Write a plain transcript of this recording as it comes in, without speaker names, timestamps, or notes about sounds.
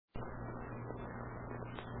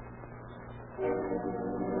Calling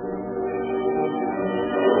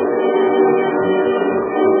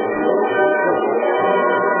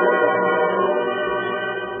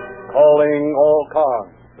all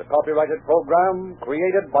cars, the copyrighted program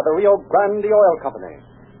created by the Rio Grande Oil Company.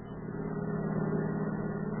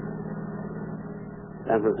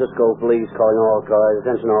 San Francisco Police calling all cars.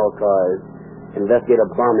 Attention all cars. Investigate a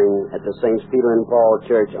bombing at the St. Peter and Paul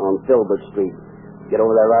Church on Filbert Street. Get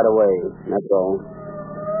over there right away. That's all.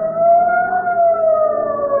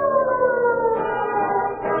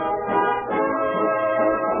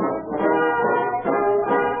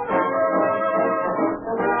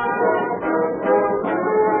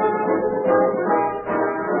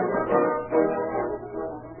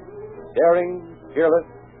 Daring, fearless,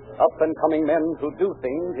 up-and-coming men who do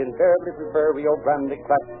things invariably prefer Rio Grande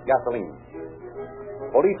cracked gasoline.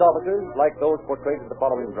 Police officers, like those portrayed in the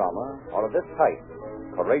following drama, are of this type: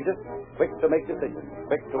 courageous, quick to make decisions,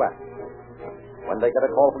 quick to act. When they get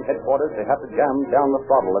a call from headquarters, they have to jam down the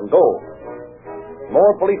throttle and go.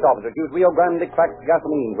 More police officers use Rio Grande cracked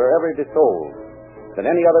gasoline wherever it is sold than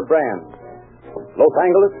any other brand. Los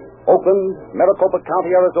Angeles, Oakland, Maricopa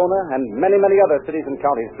County, Arizona, and many, many other cities and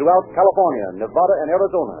counties throughout California, Nevada, and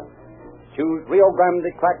Arizona choose Rio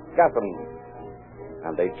Grande cracked gasoline.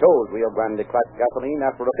 And they chose Rio Grande cracked gasoline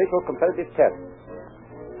after official competitive tests,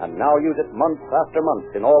 and now use it month after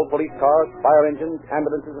month in all police cars, fire engines,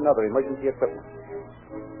 ambulances, and other emergency equipment.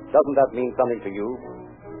 Doesn't that mean something to you?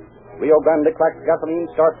 Rio Grande cracked gasoline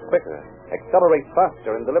starts quicker, accelerates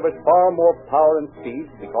faster, and delivers far more power and speed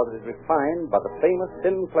because it is refined by the famous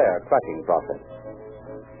Sinclair cracking process.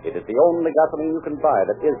 It is the only gasoline you can buy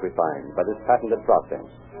that is refined by this patented process.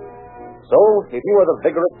 So, if you are the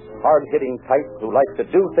vigorous, hard-hitting type who likes to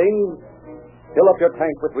do things, fill up your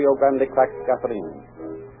tank with Rio Grande cracked gasoline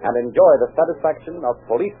and enjoy the satisfaction of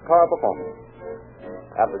police car performance.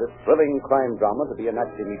 After this thrilling crime drama to be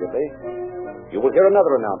enacted immediately, you will hear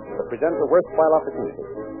another announcement that presents a worthwhile opportunity.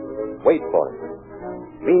 Wait for it.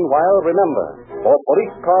 Meanwhile, remember, for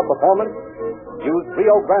police car performance, use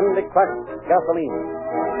Rio Grande cracked gasoline.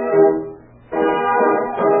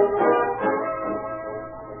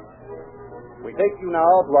 We take you now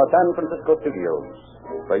to our San Francisco studios,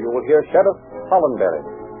 where you will hear Sheriff Hollenberry,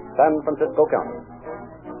 San Francisco County.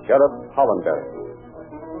 Sheriff Hollenberry.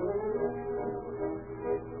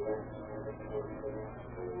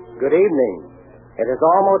 Good evening. It has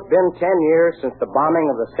almost been 10 years since the bombing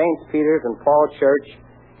of the St. Peter's and Paul Church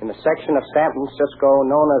in the section of San Francisco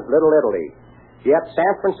known as Little Italy. Yet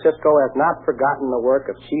San Francisco has not forgotten the work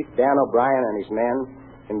of Chief Dan O'Brien and his men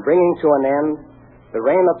in bringing to an end the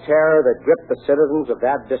reign of terror that gripped the citizens of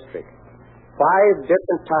that district. 5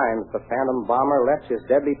 different times the phantom bomber left his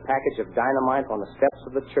deadly package of dynamite on the steps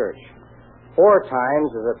of the church. 4 times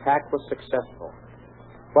his attack was successful.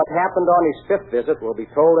 What happened on his 5th visit will be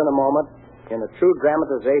told in a moment in the true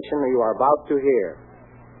dramatization you are about to hear.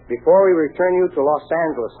 Before we return you to Los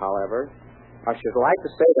Angeles, however, I should like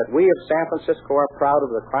to say that we of San Francisco are proud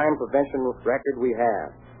of the crime prevention record we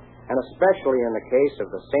have, and especially in the case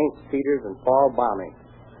of the St. Peter's and Paul bombing.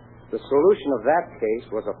 The solution of that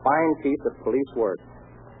case was a fine piece of police work.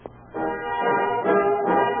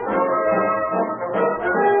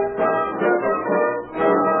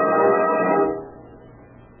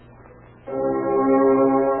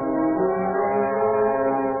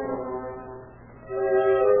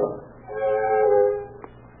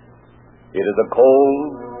 It is a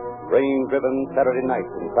cold, rain-driven Saturday night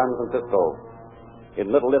in San Francisco. In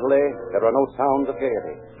Little Italy, there are no sounds of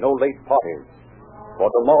gaiety, no late parties, for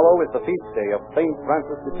tomorrow is the feast day of St.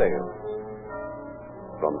 Francis de Sales.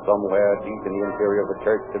 From somewhere deep in the interior of the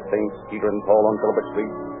church of St. Peter and Paul on Filbert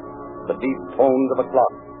Street, the deep tones of a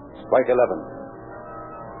clock strike 11.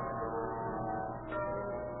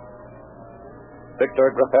 Victor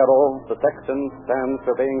Graffero, the sexton, stands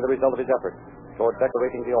surveying the result of his efforts toward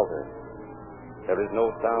decorating the altar. There is no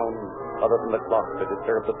sound other than the clock to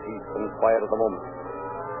disturb the peace and quiet of the moment.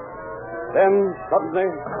 Then, suddenly,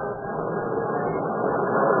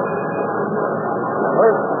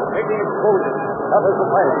 first big explosion shatters the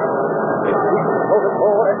silence. It sweeps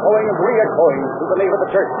protocol echoing and re-echoing through the nave of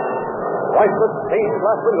the church. Priceless stained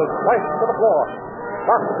glass windows flash to the floor.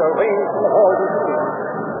 Shots are rained from the halls and ceilings.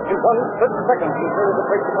 In 1 split second, he hears the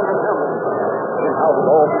break upon his helmet. In houses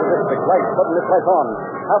all through the district, light suddenly flash on.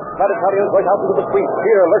 Half-clad Italians rush out into the street,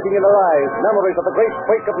 fear lurking in their eyes, memories of the great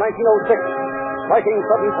quake of 1906, striking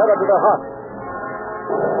sudden terror to their hearts.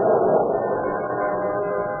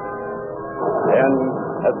 Then,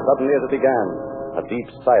 as suddenly as it began, a deep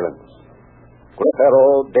silence.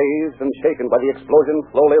 Graffero, dazed and shaken by the explosion,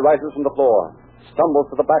 slowly rises from the floor, stumbles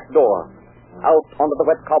to the back door, out onto the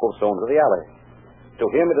wet cobblestones of the alley. To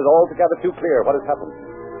him, it is altogether too clear what has happened.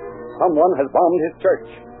 Someone has bombed his church,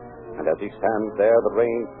 and as he stands there, the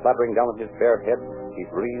rain splattering down on his bare head, he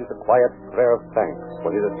breathes a quiet prayer of thanks for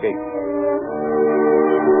his escape.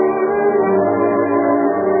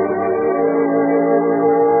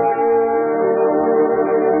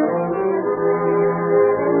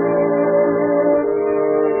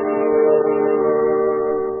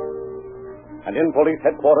 And in police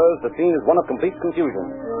headquarters, the scene is one of complete confusion.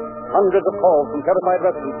 Hundreds of calls from terrified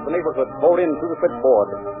residents of the neighborhood poured in through the switchboard.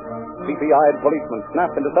 Sleepy-eyed policemen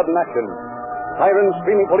snapped into sudden action. Sirens,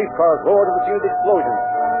 screaming police cars roared at the scene of the explosion.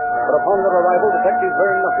 But upon their arrival, detectives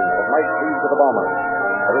learned nothing that might lead to the bomber.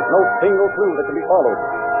 There is no single clue that can be followed.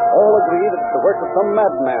 All agree that it's the work of some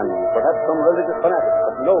madman, perhaps some religious fanatic,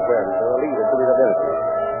 but nowhere is there a lead to his identity.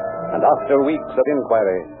 And after weeks of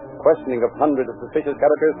inquiry, questioning of hundreds of suspicious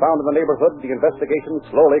characters found in the neighborhood, the investigation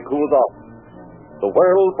slowly cools off. The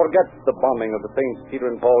world forgets the bombing of the St. Peter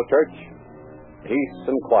and Paul Church. Peace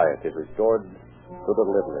and quiet is restored to the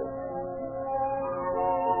Little Italy.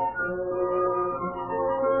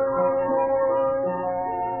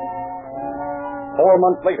 Four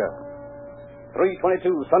months later,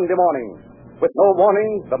 3:22 Sunday morning. With no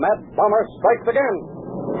warning, the mad bomber strikes again.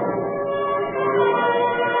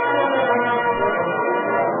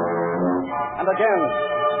 And again,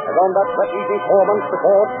 as on that wet evening 4 months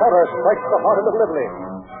before, terror strikes the heart of Little Italy.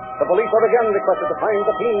 The police are again requested to find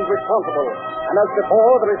the fiend responsible. And as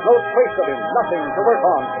before, there is no trace of him, nothing to work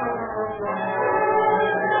on.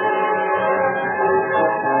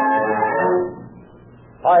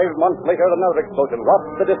 5 months later, another explosion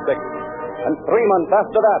rocked the district. And 3 months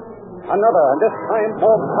after that, another, and this time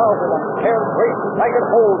more powerful one, tears great jagged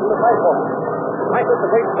holes in the sidewalk. Smashes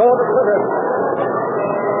the great door to the river.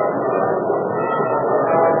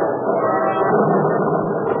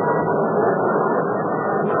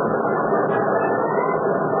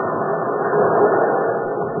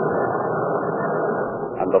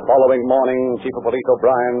 And the following morning, Chief of Police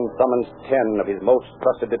O'Brien summons 10 of his most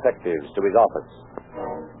trusted detectives to his office.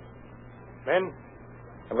 Men,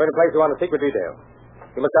 I'm going to place you on a secret detail.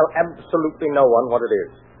 You must tell absolutely no one what it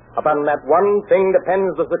is. Upon that one thing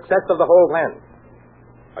depends the success of the whole plan.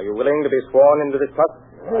 Are you willing to be sworn into this trust?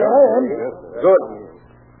 I am. Good.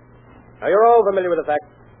 Now, you're all familiar with the fact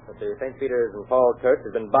that the St. Peter's and Paul Church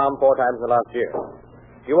has been bombed 4 times in the last year.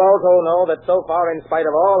 You also know that so far, in spite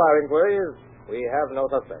of all our inquiries, we have no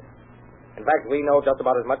suspect. In fact, we know just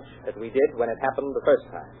about as much as we did when it happened the first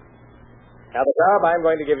time. Now, the job I'm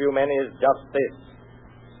going to give you men is just this.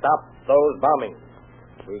 Stop those bombings.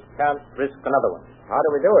 We can't risk another one. How do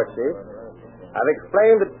we do it, Chief? I've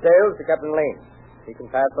explained the details to Captain Lane. He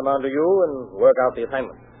can pass them on to you and work out the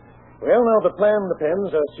assignment. Well, now, the plan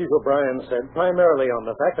depends, as Chief O'Brien said, primarily on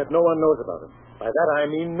the fact that no one knows about it. By that,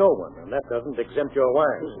 I mean no one, and that doesn't exempt your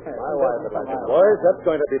wives. My wife would like it. Boys, that's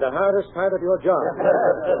going to be the hardest part of your job.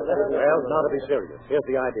 Well, now to be serious, here's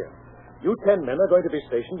the idea. You 10 men are going to be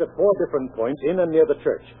stationed at 4 different points in and near the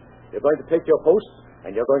church. You're going to take your posts,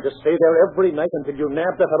 and you're going to stay there every night until you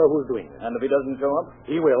nab the fellow who's doing it. And if he doesn't show up?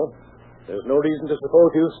 He will. There's no reason to suppose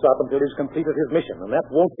he'll stop until he's completed his mission, and that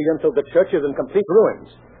won't be until the church is in complete ruins.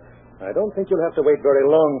 I don't think you'll have to wait very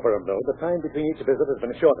long for him, though. The time between each visit has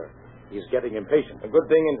been shorter. He's getting impatient. A good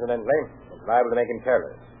thing, incidentally. It's liable to make him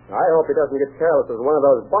careless. I hope he doesn't get careless with one of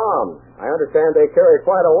those bombs. I understand they carry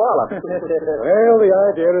quite a wallop. Well, the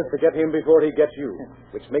idea is to get him before he gets you,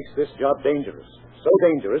 which makes this job dangerous. So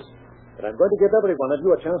dangerous that I'm going to give every one of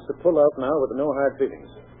you a chance to pull out now with no hard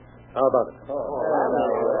feelings. How about it? Well,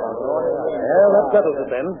 that settles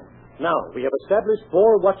it then. Now, we have established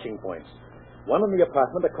 4 watching points. One in the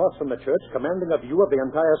apartment across from the church, commanding a view of the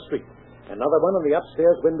entire street. Another one in the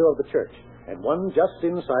upstairs window of the church. And one just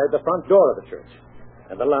inside the front door of the church.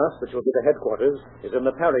 And the last, which will be the headquarters, is in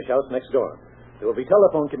the parish house next door. There will be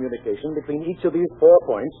telephone communication between each of these 4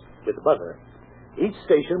 points with the buzzer. Each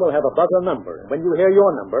station will have a buzzer number, and when you hear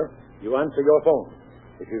your number, you answer your phone.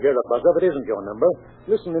 If you hear a buzzer that isn't your number,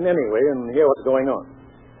 listen in anyway and hear what's going on.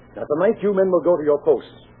 Now, tonight you men will go to your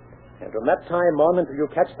posts. And from that time on until you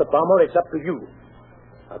catch the bomber, it's up to you.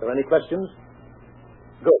 Are there any questions?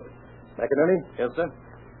 Good. McInerney? Yes, sir.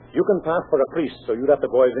 You can pass for a priest, so you let the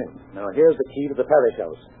boys in. Now, here's the key to the parish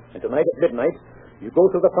house. And tonight at midnight, you go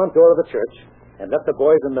through the front door of the church and let the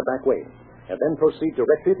boys in the back way. And then proceed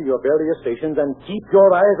directly to your various stations and keep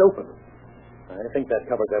your eyes open. I think that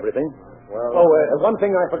covers everything. Well, one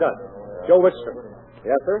thing I forgot. Joe Wickstrom.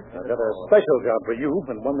 yes, sir? I've got a special job for you,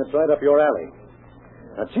 and one that's right up your alley.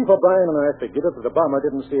 Now, Chief O'Brien and I figured that the bomber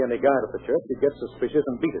didn't see any guard at the church, he'd get suspicious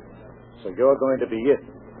and beat it. So you're going to be it.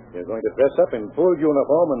 You're going to dress up in full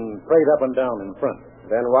uniform and parade up and down in front.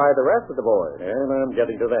 Then why the rest of the boys? And I'm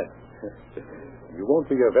getting to that. You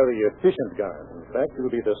won't be a very efficient guard. In fact,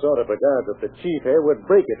 you'll be the sort of a guard that the chief here would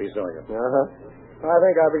break if he saw you. Uh-huh. I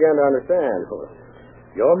think I begin to understand.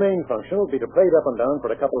 Your main function will be to parade up and down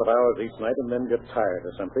for a couple of hours each night and then get tired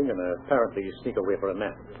or something and apparently sneak away for a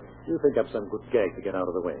nap. You think up some good gag to get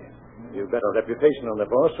out of the way. You've got a reputation on the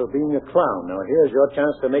force for being a clown. Now, here's your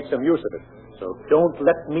chance to make some use of it. So don't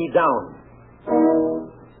let me down.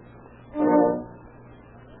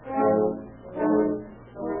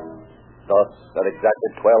 Thus, at exactly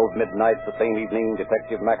 12 midnight the same evening,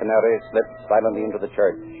 Detective McInerney slips silently into the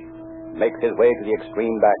church, makes his way to the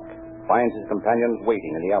extreme back, finds his companions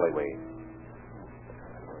waiting in the alleyway.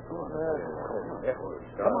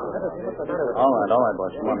 All right,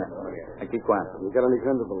 boss. Come on in. And keep quiet. You got any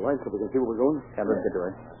kind of a light so we can see where we're going? Can't look into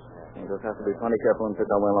it. We'll just have to be plenty careful and pick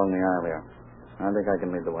our way along the aisle here. I think I can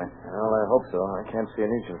lead the way. Well, I hope so. I can't see an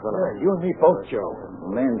inch in front of me. You and me both, Joe.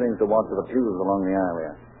 The main thing's to watch for the pews along the aisle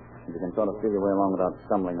here. If you can sort of feel your way along without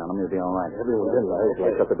stumbling on them, you'll be all right. Everyone's in, Larry. Shall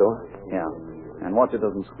I shut the door? Yeah. And watch it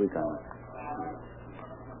doesn't squeak on you.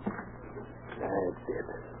 It did.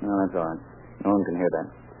 No, that's all right. No one can hear that.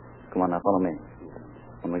 Come on, now, follow me.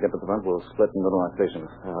 When we get to the front, we'll split and go to our stations.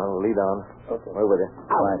 I'll lead on. Okay. We're with you.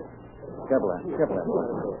 Quiet. Careful there.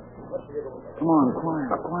 Come on,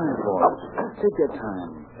 quiet, boys. Take your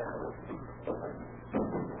time.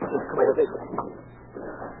 Come here this way.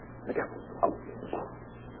 Look out.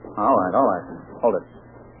 All right. Hold it.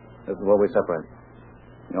 This is where we separate.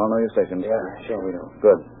 You all know your stations? Yeah, sure we do.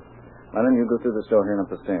 Good. Now then, you go through this door here and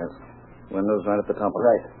up the stairs. Window's right at the top of it.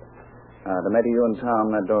 Right. The mate of you and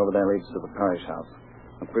Tom, that door over there leads to the parish house.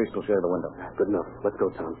 The priest will share the window. Good enough. Let's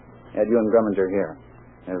go, Tom. Ed, you and Grumminger here.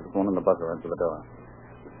 There's the phone and the buzzer right to the door.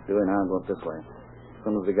 Julie and I'll go up this way. As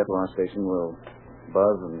soon as we get to our station, we'll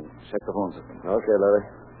buzz and check the phone system. Okay, Larry.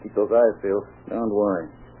 Keep those eyes peeled. Don't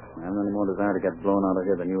worry. I haven't any more desire to get blown out of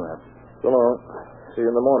here than you have. So long. See you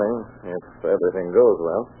in the morning, if everything goes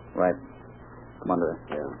well. Right. Come on, there.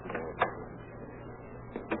 Yeah.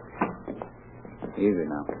 Easy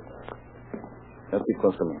now. Just be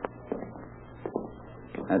close to me.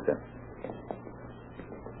 That's it.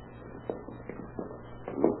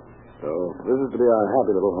 So, this is to be our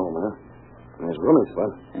happy little home, huh? Nice rooming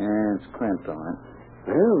spot. Yeah, it's cramped, all right.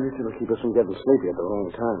 Well, at least it'll keep us from getting sleepy at the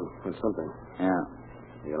wrong time. That's something. Yeah.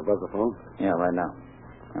 You gonna buzz the phone? Yeah, right now.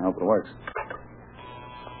 I hope it works.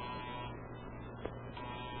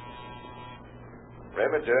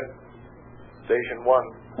 Reminger, Station 1.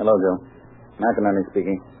 Hello, Joe. McInerney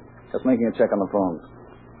speaking. Just making a check on the phones.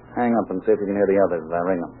 Hang up and see if you can hear the others as I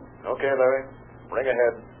ring them. Okay, Larry. Ring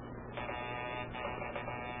ahead.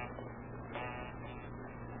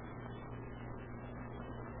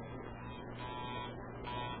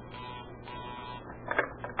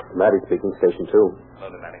 Maddie speaking, Station 2.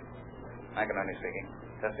 Hello, Matty. McInerney speaking.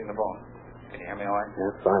 Testing the phone. Can you hear me all right?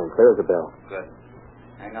 Yeah, fine. Clear as a bell. Good.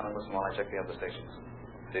 Hang on and listen while I check the other stations.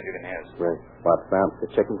 See if you can hear us. Right. What's that?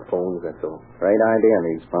 They're checking phones, that's all. Great idea.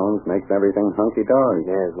 These phones makes everything hunky-dory.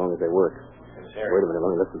 Yeah, as long as they work. It's Wait a minute,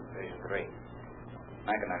 let me listen. Station 3.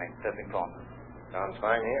 McInerney, testing phone. Sounds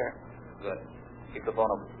fine here. Good. Keep the phone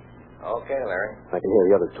open. Okay, Larry. I can hear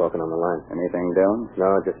the others talking on the line. Anything down? No,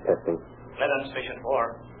 just testing. Lennon, Station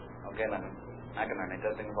 4. Okay, Lennon. McInerney,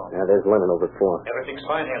 testing the phone. Yeah, there's Lennon over at 4. Everything's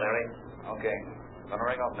fine here, Larry. Okay. Gonna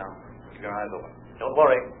ring off now. Keep your eyes open. Don't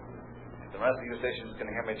worry. The rest of you stations can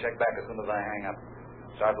hear me check back as soon as I hang up.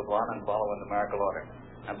 Start with 1 and follow in numerical order.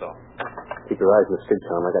 That's all. Keep your eyes on the street,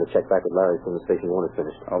 Tom. I gotta check back with Larry as soon as Station 1 is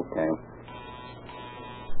finished. Okay.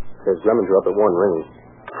 There's Grumminger up at 1 ringing.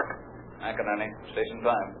 McInerney, Station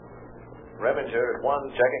 5. Reminger,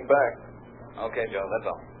 1, checking back. Okay, Joe, that's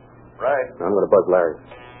all. Right. I'm gonna buzz Larry.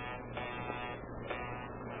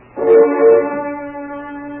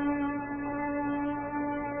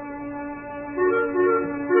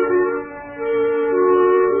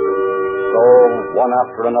 So, one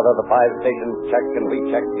after another, the 5 stations check and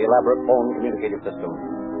recheck the elaborate phone communicative system.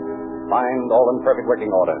 Find all in perfect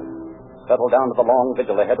working order. Settle down to the long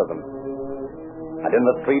vigil ahead of them. And in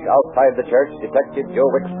the street outside the church, Detective Joe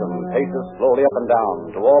Wickstrom paces slowly up and down,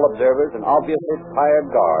 to all observers an obviously tired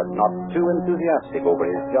guard, not too enthusiastic over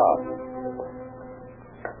his job.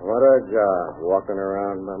 What a job, walking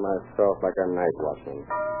around by myself like a night watchman.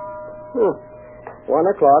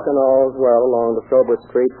 1 o'clock and all's well along the Filbert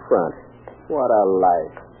Street front. What a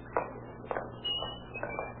life.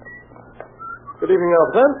 Good evening,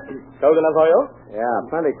 officer. Cold enough for you? Yeah,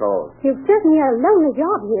 plenty cold. You've certainly a lonely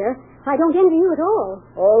job here. I don't envy you at all.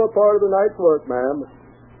 All a part of the night's work, ma'am.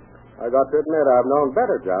 I got to admit I've known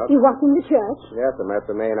better jobs. You watching the church? Yes, and that's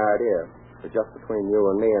the main idea. But just between you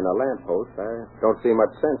and me and a lamppost, I don't see much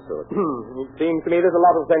sense to it. It seems to me there's a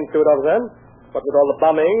lot of sense to it, officer. What with all the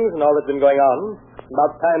bombings and all that's been going on,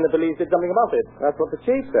 about time the police did something about it. That's what the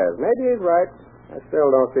chief says. Maybe he's right. I still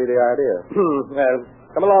don't see the idea. Well,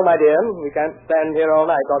 come along, my dear. We can't stand here all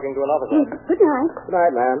night talking to an officer. Good night. Good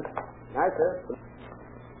night, ma'am. Night, sir.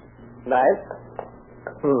 Nice.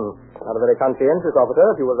 Not a very conscientious officer,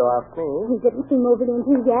 if you were to ask me. He didn't seem overly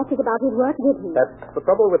enthusiastic about his work, did he? That's the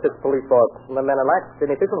trouble with this police force. The men are lax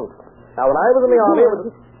inefficient. Now, when I was in the army...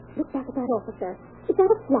 Look back at that officer. Is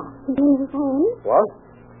that a flask in his hand? What?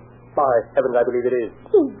 By heavens, I believe it is.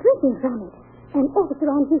 He's drinking from it. An officer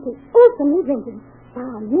on duty, openly drinking. Now,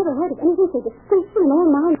 I've never heard of anything so disgraceful in all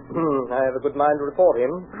my life. I have a good mind to report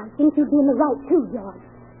him. I think you'd be in the right, too, George.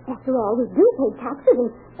 After all, we do pay taxes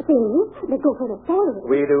and things that go for the salary.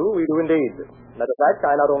 We do indeed. Matter of fact,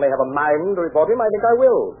 I not only have a mind to report him, I think I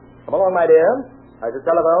will. Come along, my dear. I shall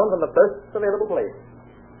telephone from the first available place.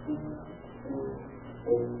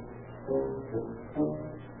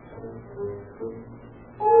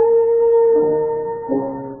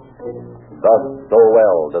 Thus, so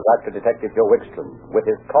well does Actor Detective Joe Wickstrom, with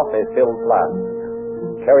his coffee-filled flask,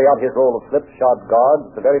 carry out his role of slipshod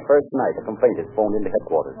guard the very first night a complaint is phoned into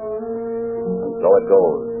headquarters. And so it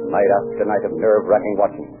goes, night after night of nerve-wracking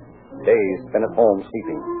watching, days spent at home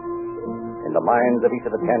sleeping. In the minds of each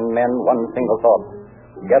of the 10 men, one single thought: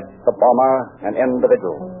 get the bomber and end the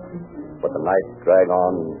vigil. But the nights drag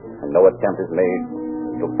on, and no attempt is made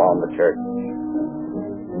to bomb the church.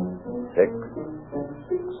 6,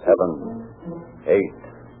 7, 8,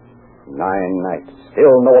 9 nights.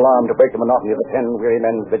 Still no alarm to break the monotony of the 10 weary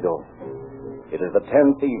men's vigil. It is the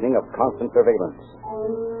 10th evening of constant surveillance.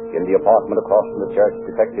 In the apartment across from the church,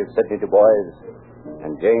 Detective Sidney Du Bois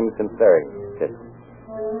and James Sinceri sit,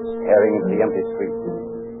 staring into the empty street,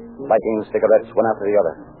 lighting cigarettes one after the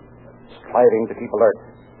other, striving to keep alert.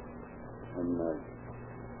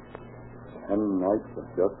 10 nights of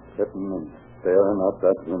just sitting and staring out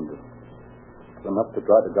that window. It's enough to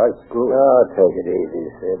drive a guy screw. Oh, take it easy,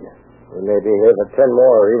 Sid. We may be here for 10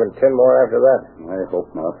 more, or even 10 more after that. I hope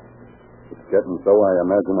not. It's getting so I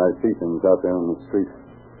imagine I see things out there in the street.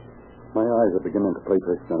 My eyes are beginning to play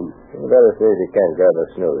tricks on me. You better see if you can't grab a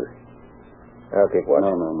snooze. I'll keep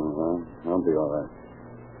watching. No. I'll be all right.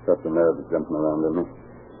 Just the nerves jumping around in me.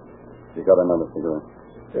 You got another cigarette?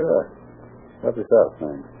 Sure. Help yourself.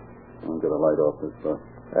 Thanks. I'll get a light off this stuff.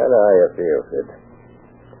 I know how you feel, Sid.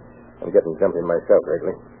 I'm getting jumpy myself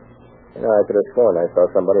lately. You know, I could have sworn I saw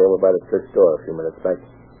somebody over by the church door a few minutes back.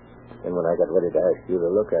 And when I got ready to ask you to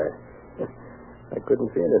look, I couldn't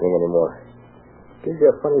see anything anymore. Gives you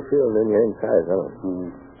a funny feeling in your inside, don't it?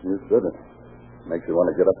 You should. It makes you want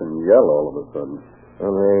to get up and yell all of a sudden.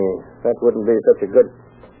 Only that wouldn't be such a good...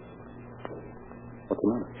 What's the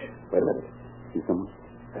matter? Wait a minute. See someone?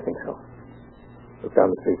 I think so. Look down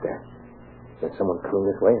the street there. There's someone coming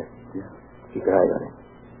this way. Yeah. Keep your eye on him.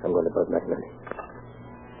 I'm going to buzz McNally.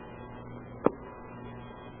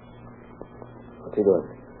 What's he doing?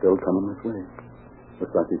 Still coming this way.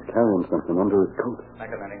 Looks like he's carrying something under his coat.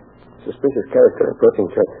 McNally. Suspicious character approaching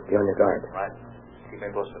church. Be on your guard. Right. Keep me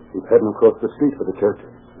posted. He's heading across the street for the church.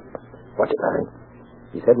 Watch it, Larry.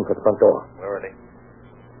 He's heading for the front door. Where are they?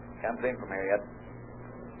 Can't see him from here yet.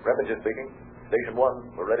 Refuge speaking. Station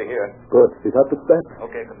 1. We're ready here. Good. He's at the steps.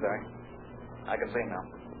 Okay, Commissary. I can see him now.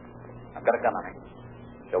 I've got a gun on me.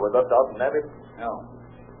 Shall we bust out and nab him? No.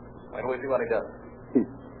 Wait till we see what he does.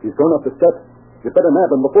 He's going up the steps. You better nab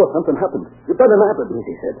him before something happens. You better nab him.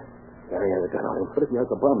 Easy, Sid. Larry has a gun on him. What if he has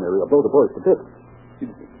a bomb there? He'll blow the boys to bits.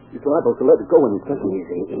 He's liable to let it go when he's taken.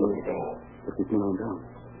 Easy. If he's lying down.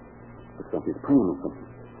 Looks like he's praying or something.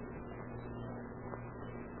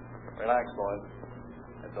 Relax, boys.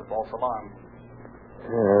 It's a false alarm.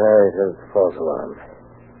 Larry says false alarm.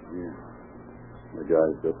 Yeah. The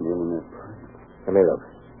guy's just kneeling there praying. Let me look.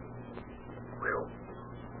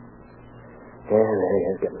 Yeah, there he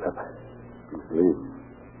is getting up. He's leaving.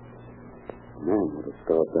 Man, what a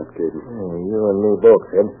start that gave me. You and me both,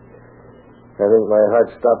 Sid. I think my heart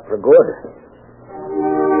stopped for good.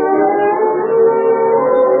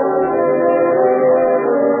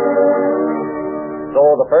 So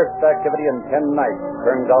the first activity in 10 nights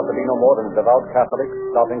turned out to be no more than a devout Catholic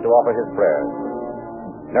stopping to offer his prayers.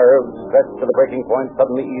 Nerves stretched to the breaking point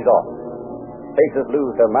suddenly ease off. Faces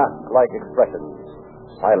lose their mask-like expressions.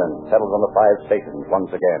 Silence settles on the 5 stations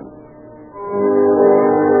once again.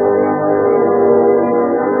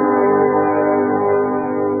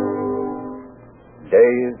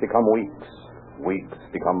 Days become weeks, weeks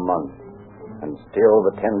become months, and still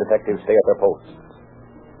the 10 detectives stay at their posts.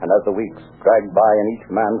 And as the weeks drag by in each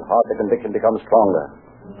man's heart, the conviction becomes stronger.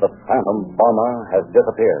 The phantom bomber has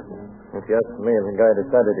disappeared. If you ask me, the guy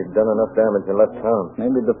decided he'd done enough damage and left town.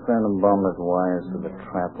 Maybe the phantom bomber's wise to the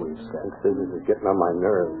trap we've set. This is getting on my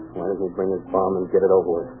nerves. Why doesn't he bring his bomb and get it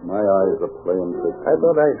over with? My eyes are playing tricks. I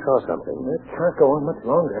thought I saw something. It can't go on much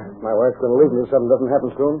longer. My wife's going to leave me if something doesn't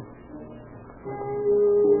happen soon.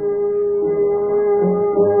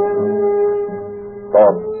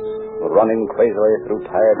 Thoughts running crazily through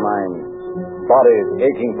tired minds, bodies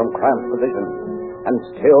aching from cramped position, and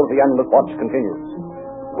still the endless watch continues.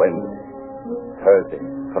 Wednesday, Thursday,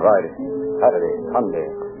 Friday, Saturday, Sunday,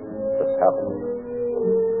 the Sabbath.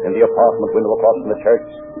 In the apartment window across from the church,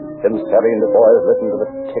 them serene boys listen to the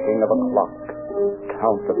ticking of a clock,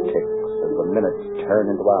 count the ticks as the minutes turn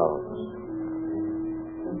into hours.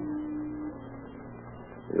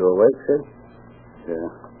 You awake, Sid?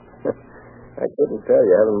 Yeah. I couldn't tell.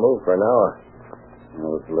 You haven't moved for an hour. I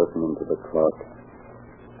was listening to the clock.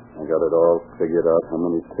 I got it all figured out how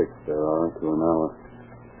many ticks there are to an hour.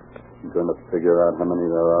 I'm going to figure out how many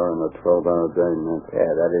there are in a 12-hour day next.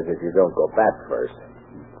 Yeah, that is if you don't go back first.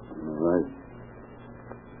 All right.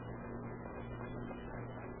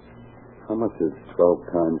 How much is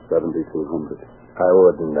 12 times 7,200? I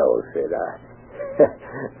wouldn't know, Sid.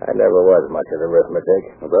 I never was much at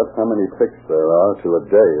arithmetic. Well, that's how many ticks there are to a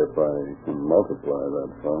day if I can multiply that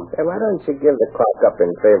far. Hey, why don't you give the clock up in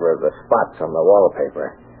favor of the spots on the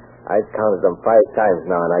wallpaper? I've counted them 5 times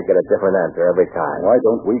now, and I get a different answer every time. Why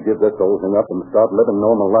don't we give this old thing up and start living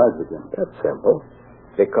normal lives again? That's simple.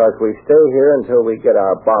 Because we stay here until we get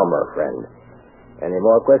our bomber friend. Any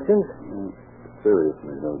more questions?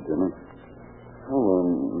 Seriously, though, Jimmy. How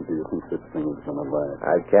long do you think this thing is going to last?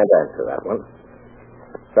 I can't answer that one.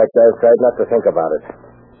 In fact, I've tried not to think about it.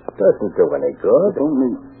 It doesn't do any good.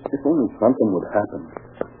 If only something would happen.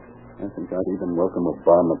 I think I'd even welcome a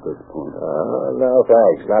bomb at this point. No,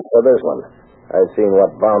 thanks. Not for this one. I've seen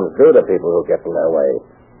what bombs do to people who get in their way.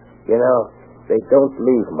 You know, they don't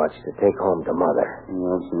leave much to take home to Mother.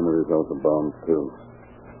 Yeah, I've seen the results of bombs, too.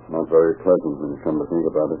 Not very pleasant when you come to think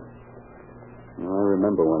about it. I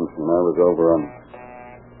remember once when I was over on...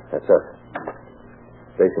 That's us.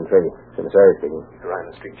 Station 3. Commissary speaking. You're right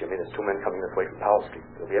in the street, Jimmy. There's 2 men coming this way from Powell Street.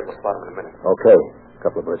 They'll be able to spot them in a minute. Okay. A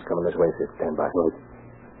couple of birds coming this way. Stand by. Right.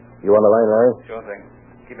 You on the line, Larry? Sure thing.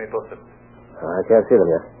 Keep me posted. I can't see them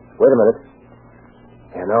yet. Wait a minute.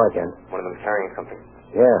 Yeah, now I can. One of them carrying something.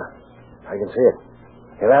 Yeah, I can see it.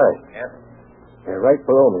 Hey, Larry. Yes? They're right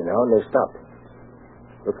below me now, and they've stopped.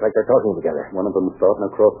 Looks like they're talking together. One of them starting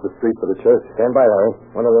across the street for the church. Stand by, Larry.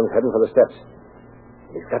 One of them's heading for the steps.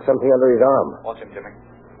 He's got something under his arm. Watch him, Jimmy.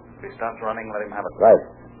 If he starts running, let him have it. Right.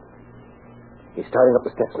 He's starting up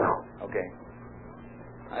the steps now. Okay.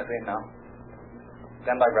 I see him now.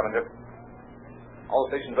 Stand by, Greminger. All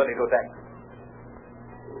stations ready to attack.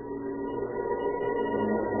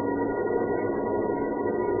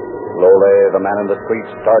 Slowly, the man in the street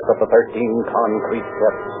starts up the 13 concrete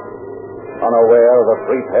steps. Unaware of the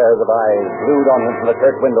 3 pairs of eyes glued on him from the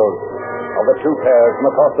church windows, of the 2 pairs from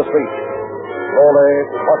across the street. Slowly,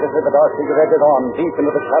 cautiously, the dark figure edges on deep into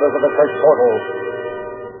the shadows of the church portal.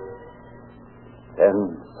 Then,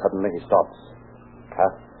 suddenly, he stops,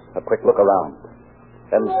 casts a quick look around,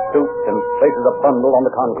 then stoops and places a bundle on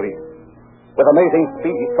the concrete. With amazing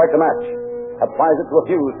speed, he strikes a match, applies it to a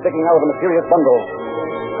fuse sticking out of the mysterious bundle,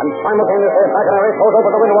 and simultaneously, a ray throws over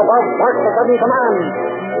the window above, barks a sudden command.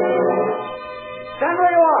 Stand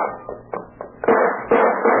where you are!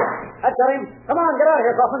 That's got him. Come on, get out of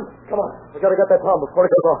here, Coffin. Come on. We gotta get that bomb before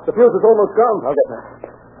it goes off. The fuse is almost gone. I'll get that.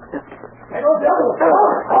 Hey, go down.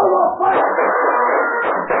 Almost fire!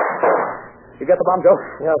 You get the bomb, Joe?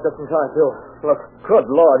 Yeah, just in time, too. Look. Good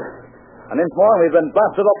Lord. An inch more and we've been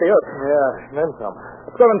blasted off the earth. Yeah, and then some.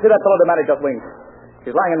 Let's go and see that fellow Dematic just winged.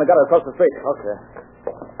 He's lying in the gutter across the street. Okay.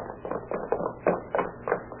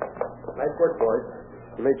 Nice work, boys.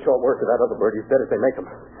 You made short work of that other bird. He's dead as they make him.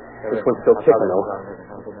 This one's still kicking, though.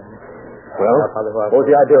 Well, what was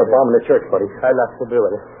the idea of bombing the church, buddy? I had nothing to do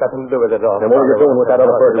with it. Nothing to do with it at all. Then what were you doing with that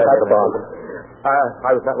other bird who had the bomb?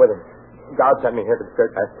 I was not with him. God sent me here to the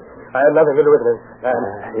church. I had nothing to do with it.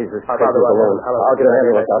 He's just alone. I'll get an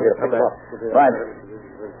ambulance out here to pick him up. Right.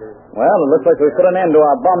 Well, it looks like we put an end to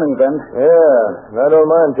our bombing then. Yeah, I don't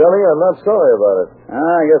mind telling you, I'm not sorry about it.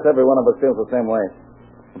 I guess every one of us feels the same way.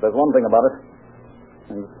 But there's one thing about it.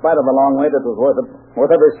 In spite of the long wait, it was worth it.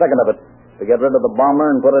 Worth every second of it. To get rid of the bomber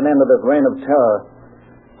and put an end to this reign of terror.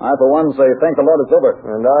 I, for one, say thank the Lord it's over.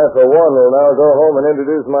 And I, for one, will now go home and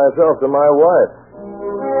introduce myself to my wife.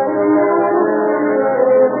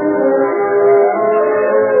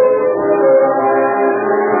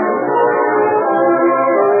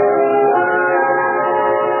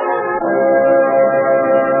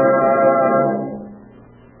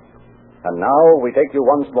 And now we take you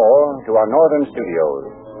once more to our northern studios,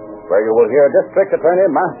 where you will hear District Attorney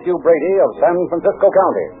Matthew Brady of San Francisco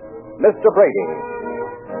County. Mr. Brady.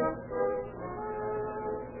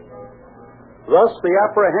 Thus, the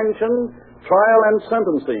apprehension, trial, and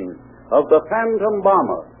sentencing of the Phantom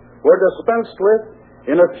Bomber were dispensed with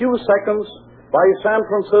in a few seconds by San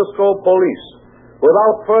Francisco police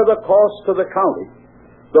without further cost to the county.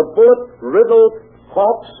 The bullet-riddled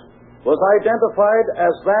corpse was identified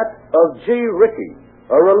as that of G. Rickey,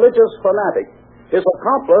 a religious fanatic. His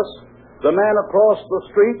accomplice, the man across the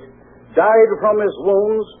street, died from his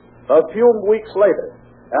wounds a few weeks later,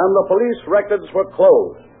 and the police records were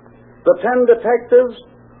closed. The 10 detectives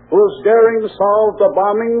whose daring solved the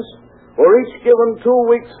bombings were each given 2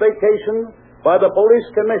 weeks' vacation by the police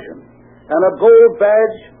commission and a gold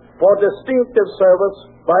badge for distinctive service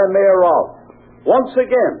by Mayor Rolfe. Once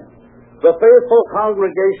again, the faithful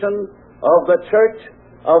congregation of the Church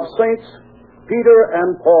of Saints Peter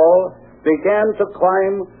and Paul began to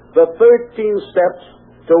climb the 13 steps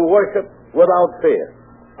to worship without fear.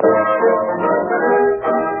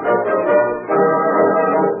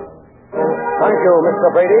 Thank you, Mr.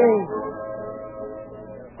 Brady.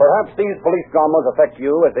 Perhaps these police dramas affect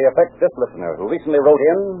you as they affect this listener who recently wrote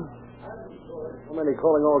in. So many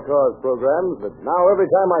calling all cars programs, but now every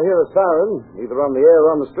time I hear a siren, either on the air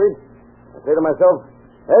or on the street, I say to myself,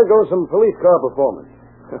 there goes some police car performance.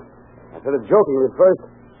 I said it jokingly at first,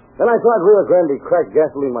 then I thought Rio Grande cracked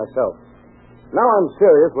gasoline myself. Now I'm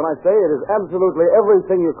serious when I say it is absolutely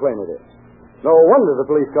everything you claim it is. No wonder the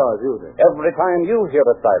police cars use it. Every time you hear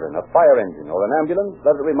a siren, a fire engine, or an ambulance,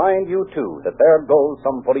 let it remind you, too, that there goes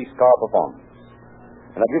some police car performance.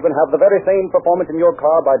 And that you can have the very same performance in your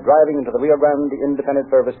car by driving into the Rio Grande Independent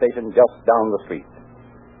Service Station just down the street.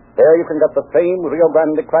 There you can get the same Rio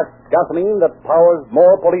Grande cracked gasoline that powers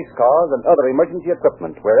more police cars and other emergency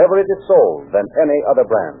equipment wherever it is sold than any other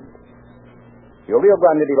brand. Your Rio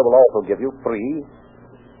Grande dealer will also give you free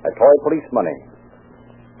a toy police money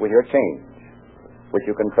with your change, which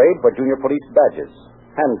you can trade for junior police badges,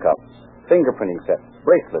 handcuffs, fingerprinting sets,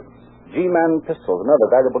 bracelets, G-Man pistols, and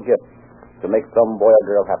other valuable gifts to make some boy or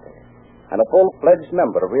girl happy, and a full-fledged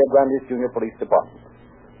member of Rio Grande's Junior Police Department.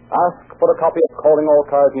 Ask for a copy of Calling All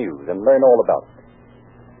Cars News and learn all about it.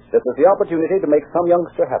 This is the opportunity to make some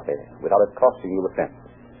youngster happy without it costing you a cent.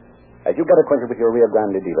 As you get acquainted with your Rio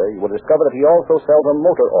Grande dealer, you will discover that he also sells a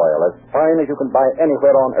motor oil as fine as you can buy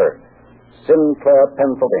anywhere on earth, Sinclair,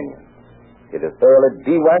 Pennsylvania. It is thoroughly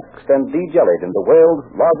de-waxed and de-jellied in the world's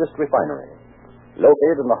largest refinery,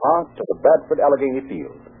 located in the heart of the Bradford Allegheny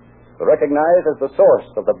field, recognized as the source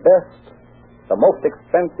of the best, the most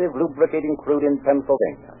expensive lubricating crude in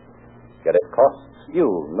Pennsylvania. Yet it costs you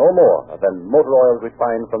no more than motor oils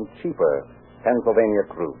refined from cheaper Pennsylvania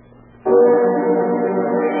crude.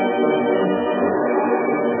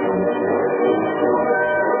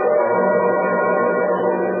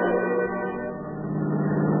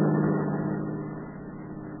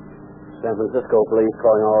 San Francisco police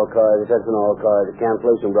calling all cars, attention all cars,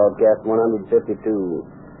 cancellation broadcast 152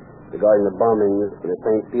 regarding the bombings in the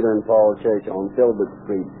St. Peter and Paul Church on Filbert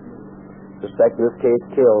Street. Suspect in this case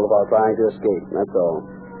killed while trying to escape. That's all.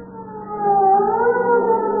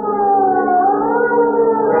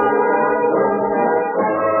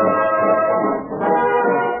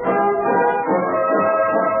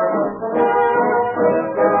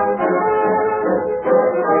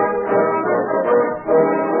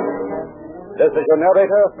 This is your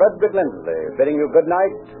narrator, Frederick Lindsley, bidding you good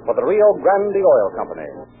night for the Rio Grande Oil Company.